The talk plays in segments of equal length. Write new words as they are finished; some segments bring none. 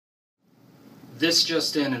This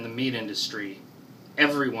just in the meat industry,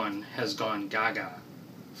 everyone has gone gaga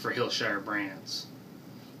for Hillshire Brands.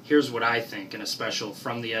 Here's what I think in a special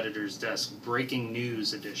From the Editor's Desk Breaking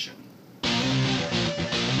News edition.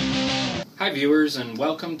 Hi viewers, and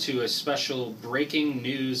welcome to a special breaking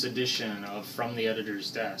news edition of From the Editor's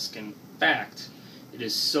Desk. In fact, it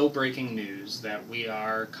is so breaking news that we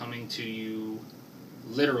are coming to you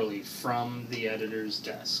literally from the editor's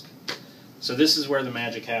desk. So this is where the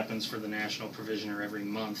magic happens for the National Provisioner every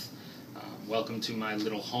month. Welcome to my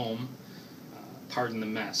little home. Pardon the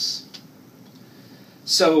mess.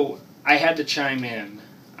 So I had to chime in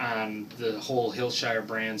on the whole Hillshire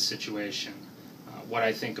Brands situation. What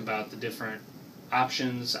I think about the different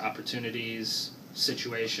options, opportunities,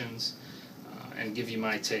 situations, and give you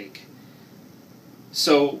my take.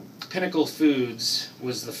 So Pinnacle Foods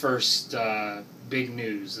was the first big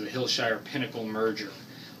news, the Hillshire Pinnacle merger.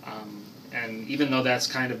 And even though that's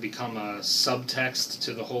kind of become a subtext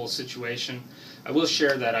to the whole situation, I will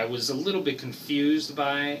share that I was a little bit confused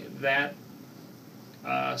by that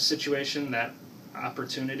situation, that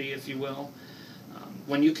opportunity, if you will.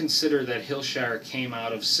 When you consider that Hillshire came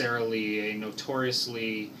out of Sara Lee, a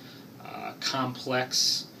notoriously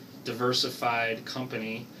complex, diversified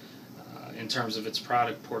company in terms of its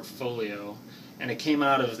product portfolio, and it came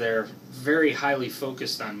out of there very highly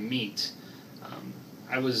focused on meat,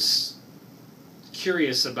 I was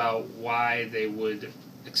curious about why they would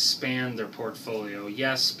expand their portfolio.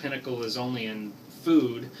 Yes, Pinnacle is only in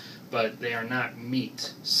food, but they are not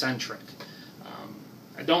meat-centric.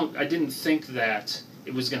 I didn't think that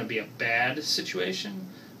it was going to be a bad situation,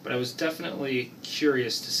 but I was definitely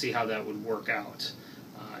curious to see how that would work out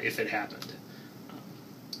if it happened.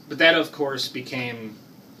 But that, of course, became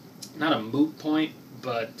not a moot point,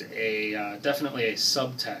 but definitely a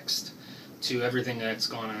subtext to everything that's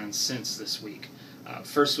gone on since this week.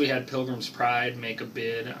 First, we had Pilgrim's Pride make a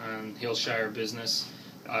bid on Hillshire business,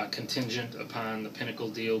 contingent upon the Pinnacle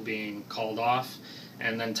deal being called off,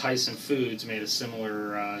 and then Tyson Foods made a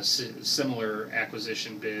similar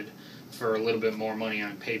acquisition bid for a little bit more money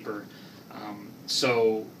on paper.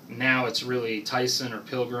 So now it's really Tyson or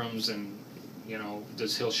Pilgrim's, and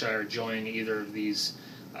does Hillshire join either of these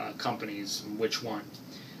companies? Which one?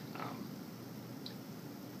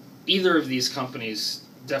 Either of these companies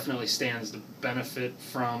definitely stands to benefit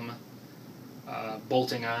from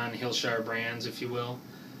bolting on Hillshire Brands, if you will.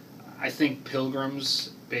 I think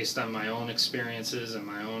Pilgrim's, based on my own experiences and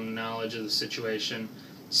my own knowledge of the situation,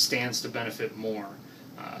 stands to benefit more,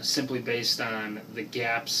 simply based on the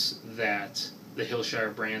gaps that the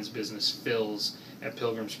Hillshire Brands business fills at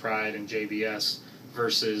Pilgrim's Pride and JBS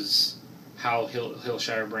versus how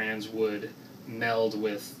Hillshire Brands would meld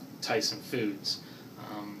with Tyson Foods.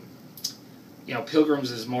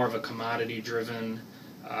 Pilgrim's is more of a commodity-driven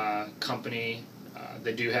company.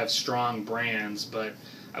 They do have strong brands, but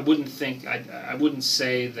I wouldn't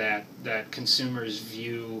say that consumers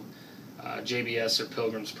view JBS or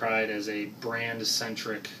Pilgrim's Pride as a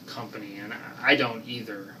brand-centric company, and I don't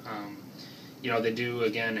either. They do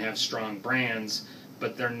again have strong brands,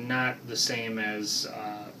 but they're not the same as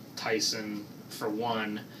Tyson for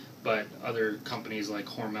one, but other companies like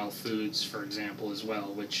Hormel Foods, for example, as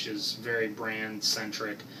well, which is very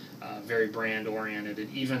brand-centric, very brand-oriented,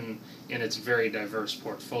 even in its very diverse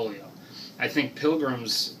portfolio. I think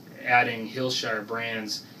Pilgrim's adding Hillshire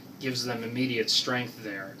Brands gives them immediate strength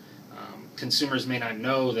there. Consumers may not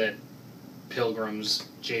know that Pilgrim's,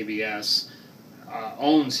 JBS,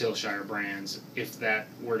 owns Hillshire Brands if that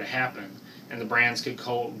were to happen, and the brands could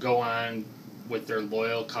go on with their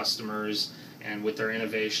loyal customers and with their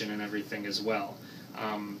innovation and everything as well.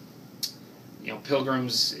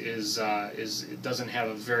 Pilgrim's it doesn't have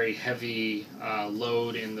a very heavy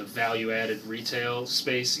load in the value-added retail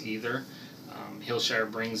space either.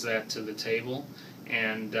 Hillshire brings that to the table,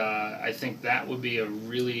 and I think that would be a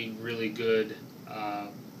really, really good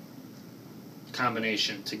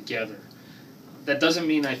combination together. That doesn't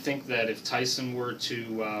mean I think that if Tyson were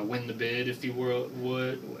to win the bid, if you will,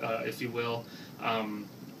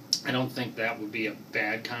 I don't think that would be a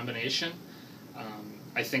bad combination.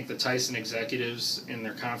 I think the Tyson executives in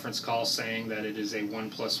their conference call saying that it is a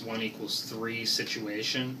 1 + 1 = 3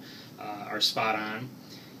 situation are spot on.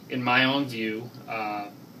 In my own view,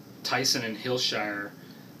 Tyson and Hillshire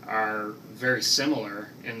are very similar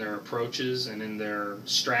in their approaches and in their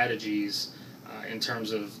strategies in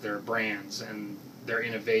terms of their brands and their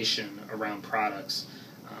innovation around products.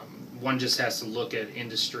 One just has to look at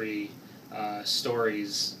industry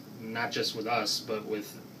stories, not just with us, but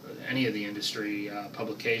with any of the industry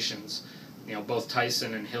publications. Both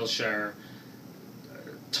Tyson and Hillshire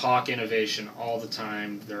talk innovation all the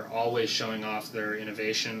time. They're always showing off their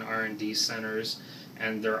innovation R&D centers,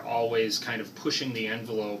 and they're always kind of pushing the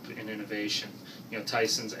envelope in innovation. You know,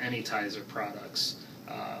 Tyson's Anytizer products,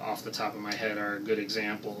 off the top of my head, are a good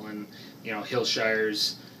example, and you know,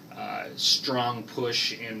 Hillshire's strong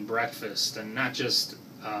push in breakfast, and not just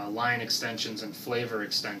line extensions and flavor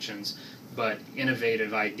extensions, but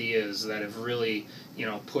innovative ideas that have really, you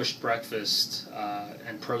know, pushed breakfast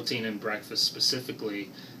and protein in breakfast specifically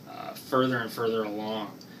further and further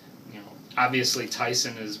along. You know, obviously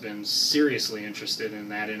Tyson has been seriously interested in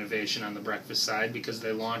that innovation on the breakfast side because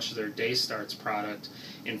they launched their Day Starts product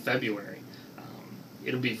in February.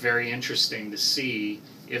 It'll be very interesting to see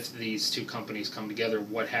if these two companies come together,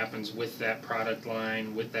 what happens with that product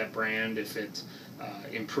line, with that brand, if it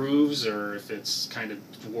improves or if it's kind of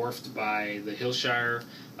dwarfed by the Hillshire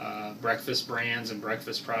breakfast brands and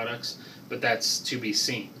breakfast products, but that's to be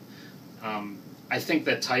seen. I think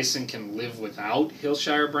that Tyson can live without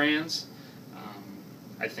Hillshire Brands.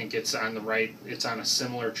 I think it's on a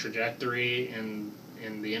similar trajectory in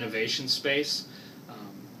the innovation space.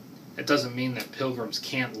 It doesn't mean that Pilgrims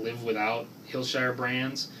can't live without Hillshire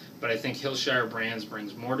Brands, but I think Hillshire Brands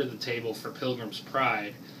brings more to the table for Pilgrim's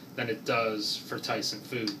Pride than it does for Tyson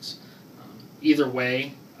Foods. Either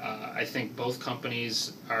way, I think both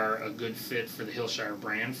companies are a good fit for the Hillshire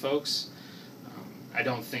brand folks. I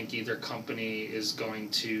don't think either company is going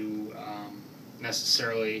to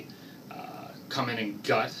necessarily come in and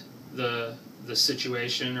gut the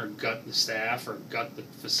situation or gut the staff or gut the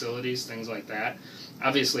facilities, things like that.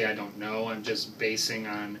 Obviously, I don't know. I'm just basing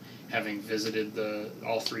on having visited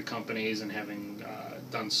all three companies and having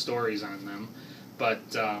done stories on them. But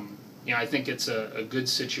you know, I think it's a good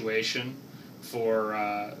situation for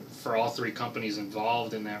all three companies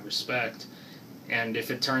involved in that respect. And if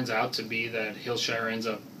it turns out to be that Hillshire ends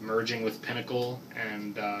up merging with Pinnacle,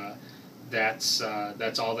 and that's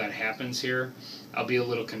all that happens here, I'll be a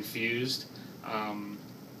little confused.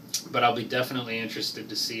 But I'll be definitely interested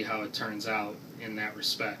to see how it turns out in that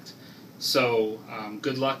respect. So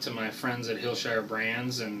good luck to my friends at Hillshire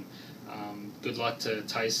Brands, and good luck to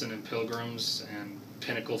Tyson and Pilgrims and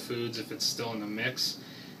Pinnacle Foods if it's still in the mix.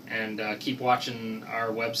 And keep watching our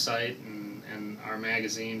website and our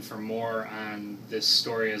magazine for more on this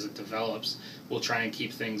story as it develops. We'll try and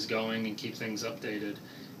keep things going and keep things updated.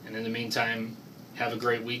 And in the meantime, have a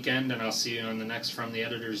great weekend, and I'll see you on the next From the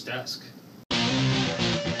Editor's Desk.